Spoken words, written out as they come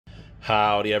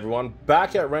Howdy everyone,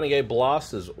 back at Renegade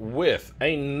Blasters with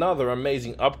another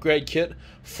amazing upgrade kit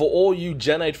for all you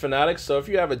Gen 8 fanatics. So if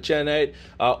you have a Gen 8,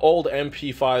 old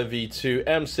MP5 V2,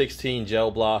 M16 Gel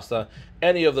Blaster,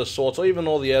 any of the sorts, or even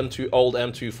all the old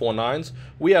M249s,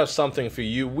 we have something for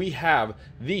you. We have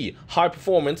the high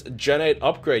performance Gen 8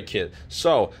 upgrade kit.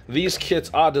 So these kits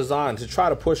are designed to try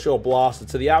to push your blaster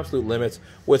to the absolute limits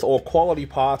with all quality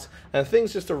parts and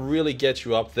things just to really get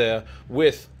you up there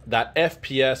with that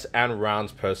FPS and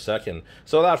rounds per second.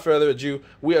 So without further ado,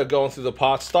 we are going through the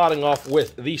parts, starting off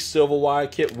with the silver wire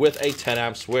kit with a 10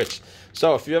 amp switch.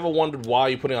 So if you ever wondered why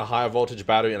you're putting a higher voltage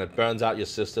battery and it burns out your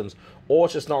systems, or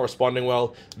it's just not responding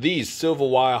well, these silver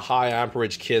wire high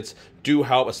amperage kits do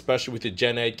help, especially with your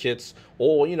Gen 8 kits,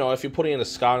 or if you're putting in a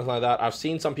Sky or anything like that. I've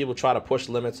seen some people try to push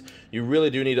limits. You really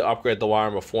do need to upgrade the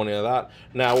wiring before any of that.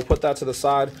 Now we'll put that to the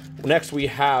side. Next we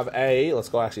have let's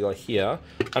go here,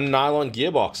 a nylon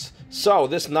gearbox. So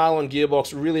this nylon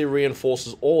gearbox really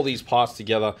reinforces all these parts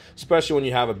together, especially when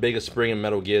you have a bigger spring and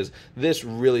metal gears. This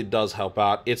really does help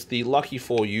out. It's the Lucky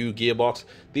For You gearbox.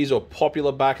 These were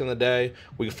popular back in the day.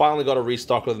 We finally got a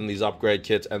restock with them, these upgrade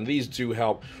kits, and these do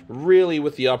help really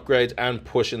with the upgrades and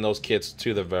pushing those kits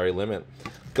to the very limit.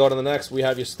 Go to the next, we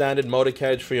have your standard motor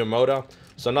cage for your motor.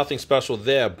 So nothing special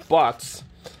there, but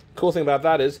cool thing about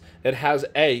that is it has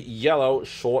a yellow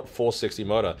short 460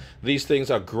 motor. These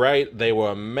things are great. They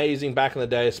were amazing back in the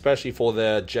day, especially for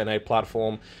their Gen 8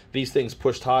 platform. These things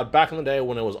pushed hard back in the day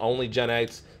when it was only Gen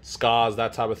 8s, Scars,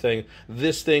 that type of thing.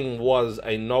 This thing was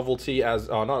a novelty,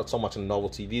 not so much a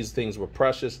novelty. These things were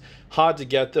precious, hard to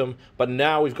get them, but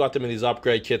now we've got them in these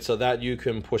upgrade kits so that you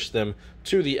can push them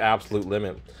to the absolute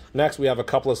limit. Next, we have a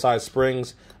couple of size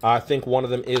springs. I think one of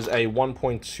them is a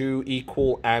 1.2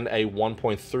 equal and a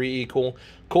 1.3 equal.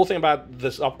 Cool thing about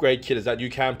this upgrade kit is that you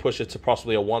can push it to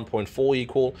possibly a 1.4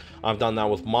 equal. I've done that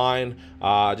with mine.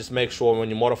 Just make sure when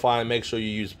you modify, make sure you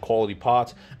use quality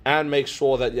parts and make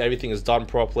sure that everything is done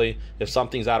properly. If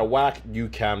something's out of whack, you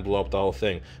can blow up the whole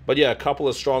thing. But yeah, a couple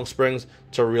of strong springs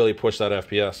to really push that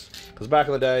FPS. Because back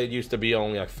in the day, it used to be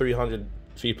only like 300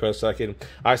 feet per second.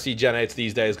 I see Gen 8s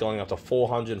these days going up to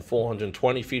 400,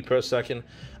 420 feet per second.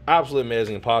 Absolutely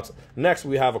amazing parts. Next,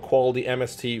 we have a quality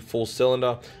MST full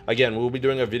cylinder. Again, we'll be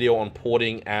doing a video on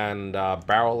porting and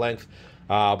barrel length,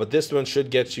 but this one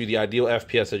should get you the ideal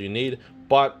FPS that you need.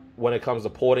 But when it comes to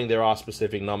porting, there are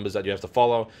specific numbers that you have to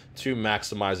follow to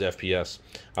maximize FPS.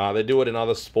 They do it in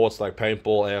other sports like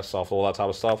paintball, airsoft, all that type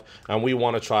of stuff, and we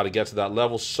want to try to get to that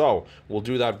level, so we'll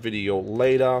do that video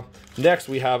later. Next,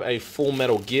 we have a full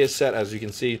metal gear set. As you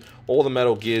can see, all the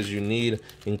metal gears you need,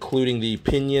 including the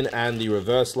pinion and the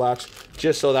reverse latch,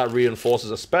 just so that reinforces,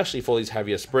 especially for these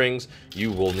heavier springs,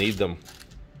 you will need them.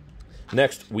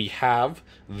 Next, we have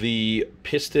the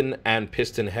piston and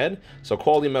piston head. So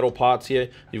quality metal parts here.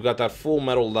 You've got that full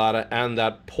metal ladder and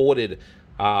that ported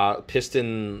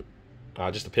piston,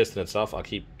 just the piston itself. I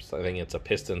keep saying it's a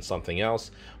piston something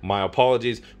else. My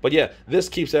apologies. But yeah, this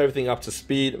keeps everything up to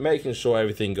speed, making sure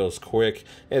everything goes quick.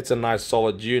 It's a nice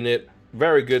solid unit.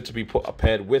 Very good to be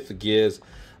paired with the gears.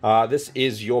 This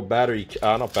is your battery,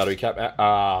 not battery cap.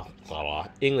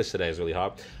 English today is really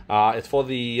hard. It's for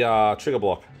the trigger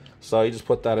block. So you just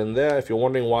put that in there. If you're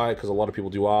wondering why, because a lot of people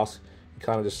do ask, you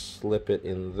kind of just slip it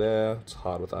in there. It's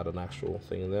hard without an actual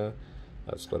thing in there.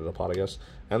 Let's split it apart, I guess.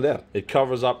 And there, it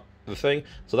covers up the thing.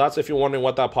 So that's, if you're wondering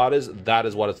what that part is, that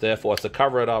is what it's there for. It's to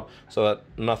cover it up so that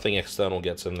nothing external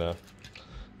gets in there.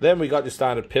 Then we got your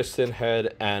standard piston,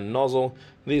 head, and nozzle.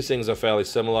 These things are fairly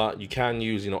similar. You can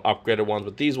use, upgraded ones,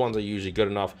 but these ones are usually good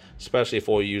enough, especially if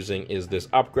all you're using is this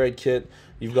upgrade kit.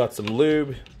 You've got some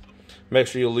lube. Make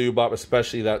sure you lube up,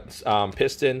 especially that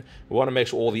piston. We want to make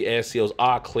sure all the air seals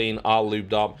are clean, are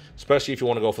lubed up, especially if you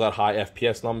want to go for that high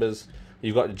FPS numbers.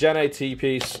 You've got the Gen 8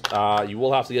 T-piece. You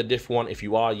will have to get a different one if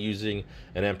you are using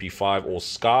an MP5 or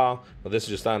Scar, but this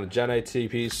is your standard Gen 8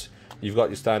 T-piece. You've got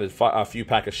your standard few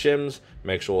pack of shims.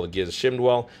 Make sure all the gears are shimmed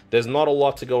well. There's not a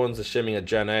lot to go into shimming a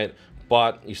Gen 8,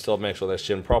 but you still make sure they're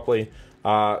shimmed properly.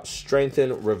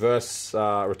 Strengthened reverse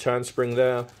return spring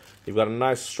there. You've got a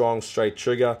nice, strong, straight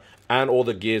trigger and all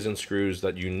the gears and screws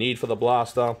that you need for the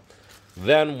blaster.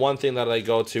 Then one thing that I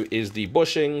go to is the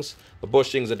bushings. The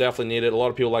bushings are definitely needed. A lot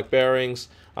of people like bearings,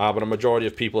 but a majority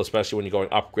of people, especially when you're going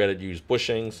upgraded, use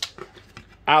bushings.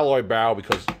 Alloy barrel,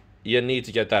 because you need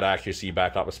to get that accuracy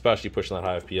back up, especially pushing that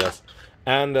high FPS.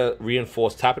 And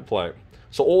reinforced tappet plate.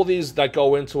 So all these that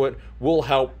go into it will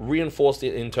help reinforce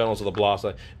the internals of the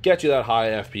blaster, get you that high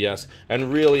FPS,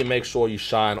 and really make sure you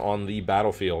shine on the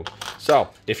battlefield. So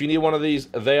if you need one of these,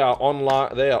 they are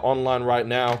online right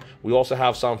now. We also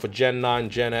have some for Gen 9,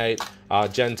 Gen 8,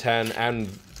 Gen 10, and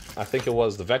I think it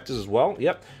was the Vectors as well.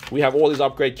 Yep, we have all these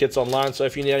upgrade kits online, so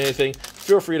if you need anything,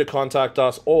 feel free to contact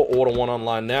us or order one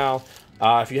online now.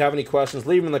 If you have any questions,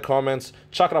 leave them in the comments,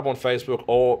 chuck it up on Facebook,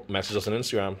 or message us on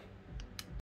Instagram.